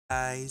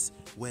Guys,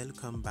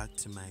 welcome back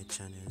to my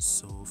channel.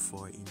 So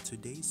for in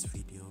today's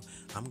video,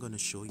 I'm gonna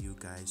show you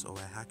guys how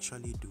I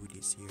actually do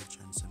this hair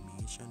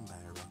transformation by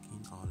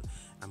rocking all.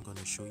 I'm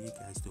gonna show you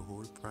guys the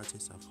whole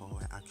process of how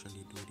I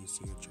actually do this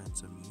hair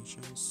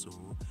transformation. So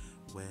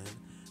well,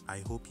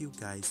 I hope you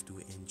guys do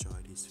enjoy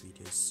this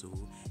video, so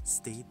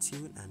stay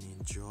tuned and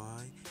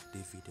enjoy the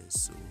video.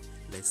 So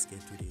let's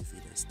get to the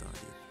video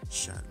started,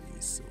 shall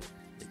we? So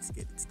let's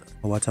get it started.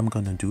 What I'm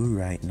gonna do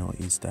right now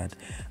is that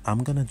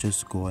I'm gonna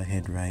just go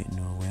ahead right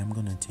now where I'm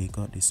gonna take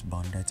out this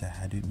bun that I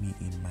had with me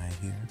in my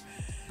hair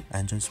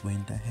and just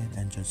went ahead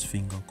and just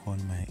finger curl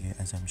my hair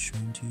as I'm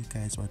showing to you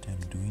guys what I'm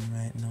doing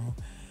right now.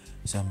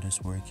 So I'm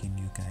just working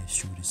you guys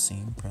through the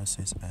same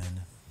process,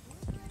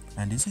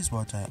 and this is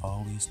what I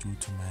always do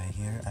to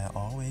my hair. I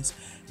always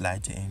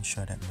like to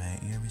ensure that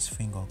my hair is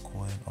finger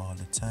coiled all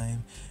the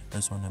time.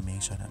 Just want to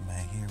make sure that my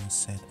hair is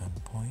set on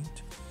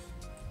point.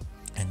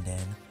 And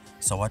then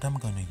so what I'm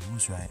gonna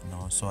use right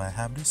now, so I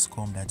have this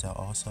comb that I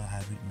also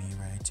have with me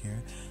right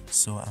here,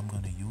 so I'm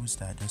gonna use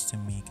that just to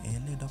make a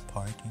little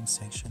parting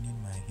section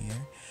in my hair.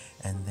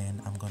 And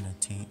then I'm gonna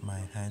take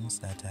my hands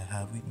that I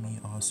have with me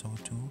also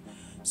too,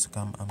 so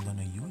I'm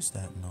gonna use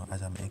that now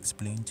as I'm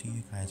explaining to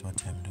you guys what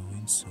I'm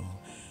doing. So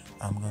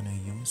I'm gonna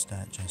use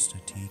that just to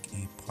take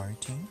a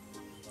parting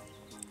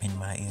in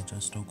my hair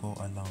just to go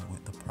along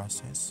with the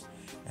process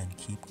and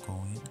keep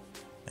going,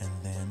 and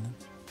then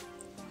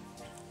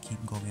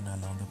keep going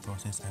along the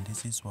process. And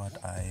this is what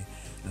I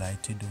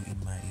like to do in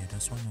my ear.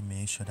 Just want to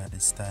make sure that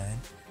the style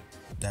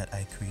that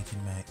I create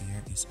in my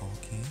ear is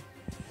okay,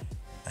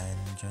 and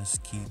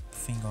just keep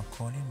finger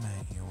curling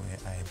my ear where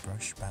I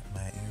brush back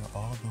my ear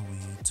all the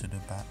way to the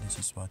back. This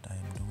is what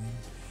I'm doing,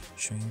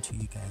 showing to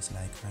you guys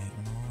like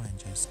right now, and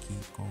just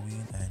keep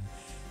going and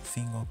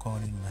finger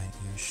curling my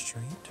ear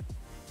straight.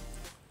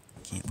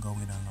 Keep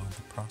going along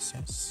the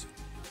process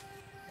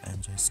and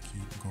just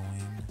keep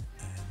going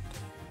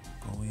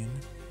and going.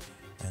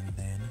 And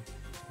then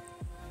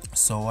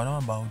so what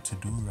I'm about to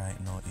do right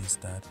now is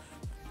that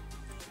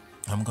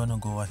I'm gonna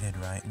go ahead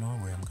right now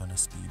where I'm gonna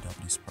speed up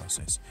this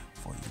process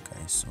for you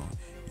guys, so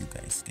you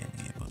guys can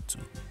be able to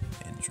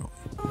enjoy.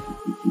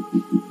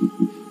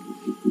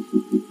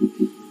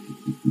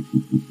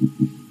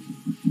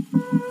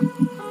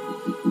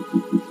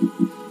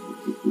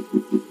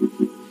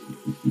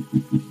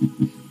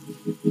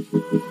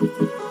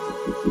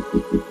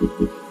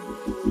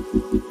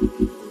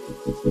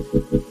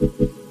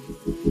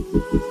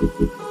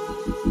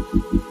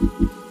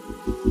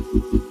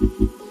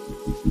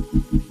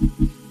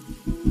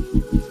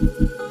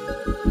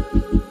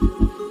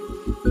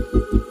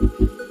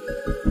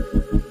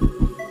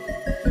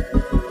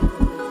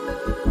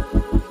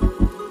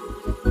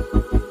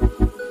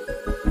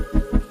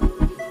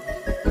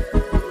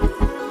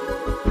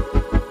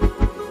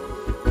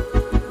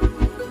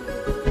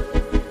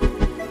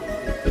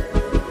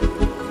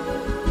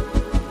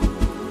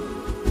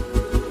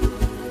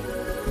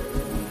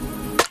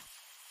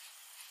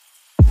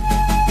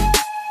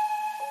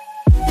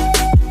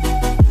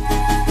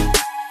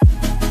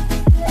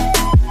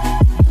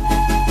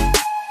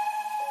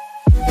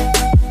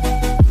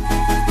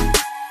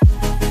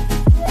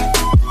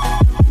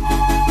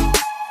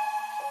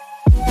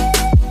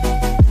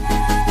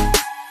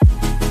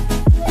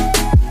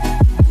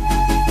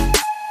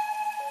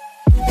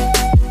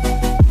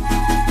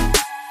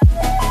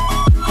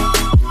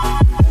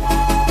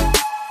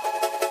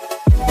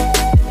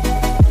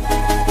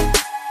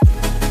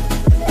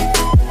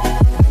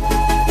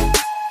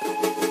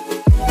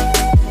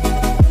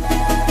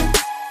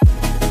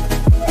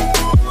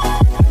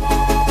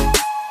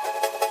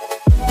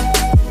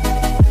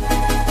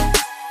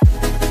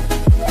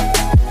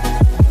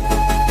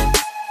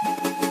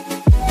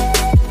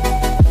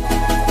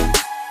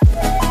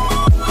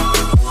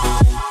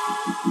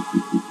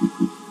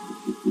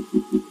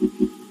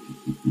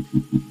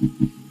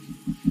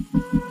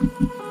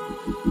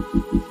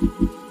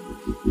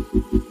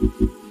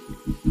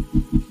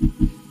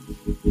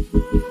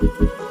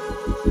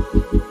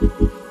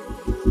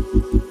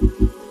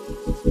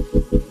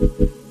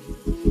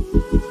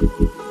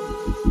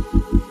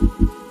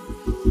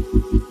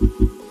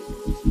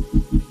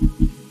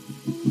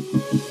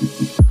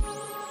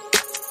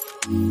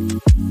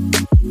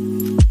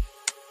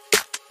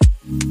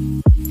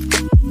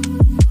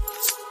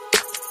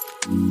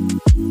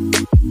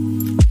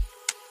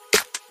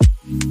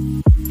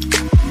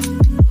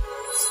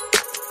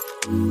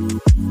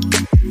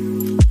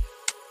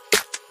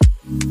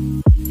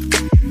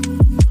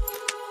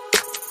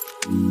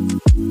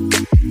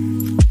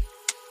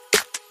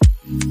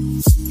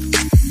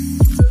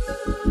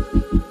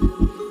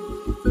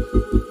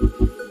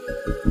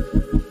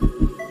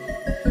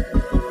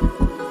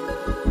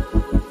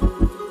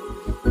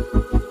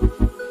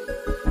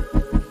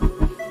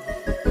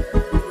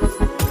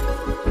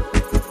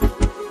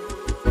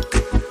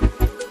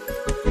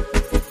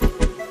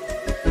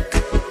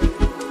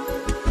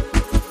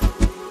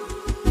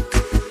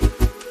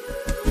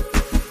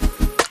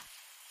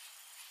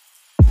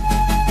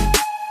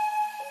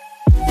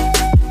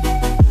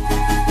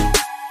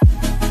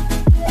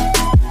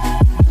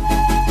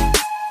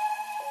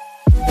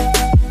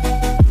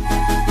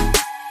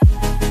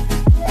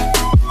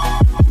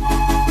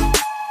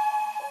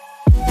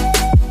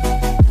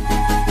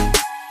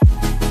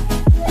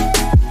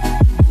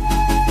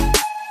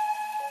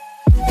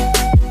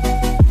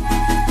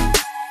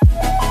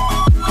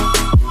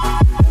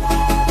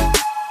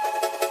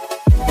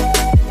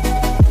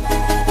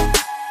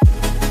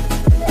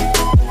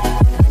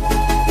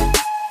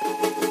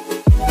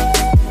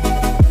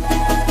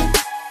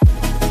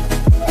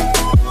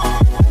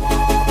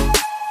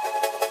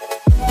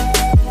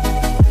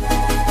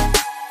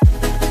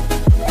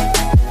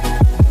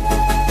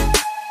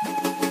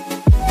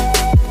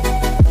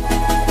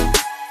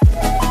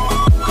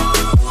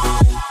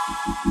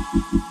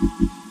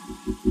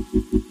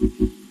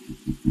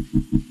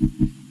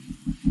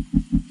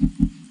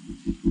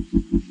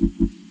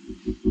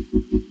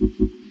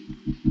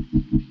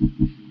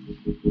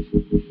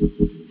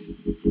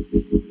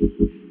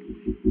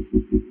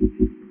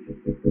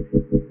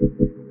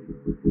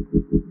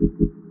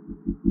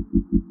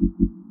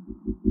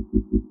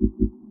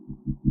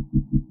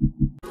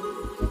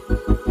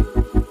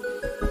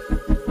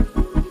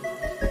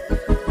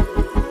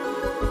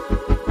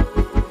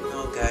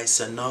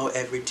 so now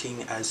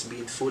everything has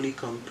been fully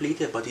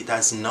completed, but it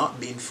has not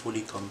been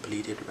fully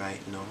completed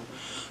right now.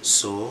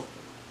 So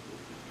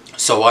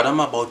what I'm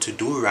about to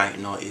do right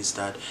now is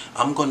that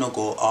I'm gonna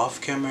go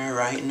off camera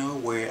right now,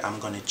 where I'm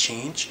gonna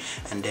change,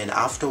 and then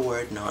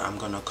afterward now I'm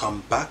gonna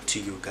come back to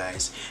you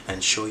guys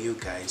and show you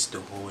guys the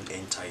whole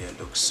entire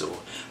look. So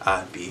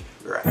I'll be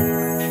right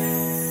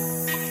back.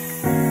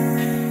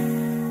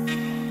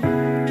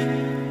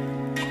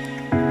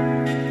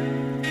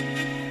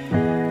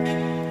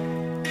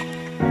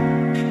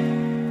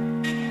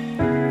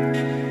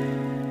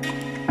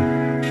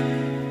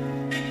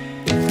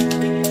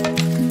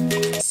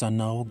 So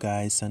now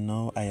guys, so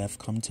now I have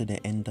come to the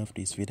end of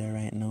this video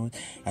right now.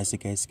 As you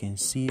guys can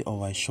see,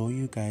 or I show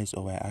you guys,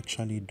 or I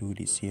actually do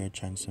this hair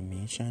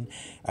transformation.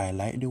 I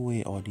like the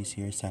way all this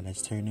hairstyle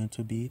has turned out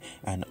to be,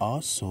 and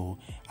also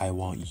I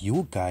want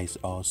you guys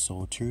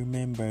also to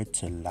remember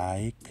to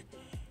like,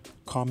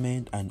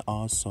 comment, and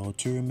also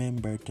to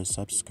remember to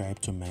subscribe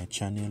to my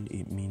channel.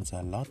 It means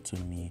a lot to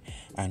me.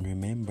 And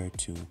remember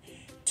to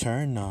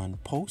turn on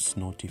post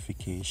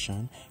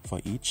notification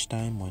for each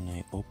time when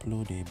I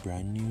upload a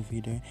brand new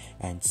video,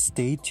 and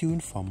stay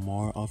tuned for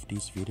more of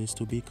these videos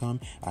to become,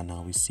 and I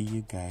will see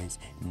you guys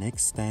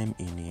next time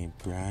in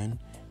a brand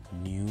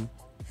new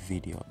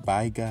video.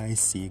 Bye guys,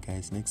 see you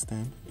guys next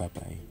time. Bye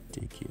bye,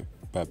 take care,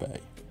 bye bye.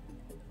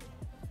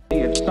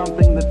 It's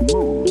something that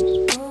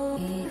moves.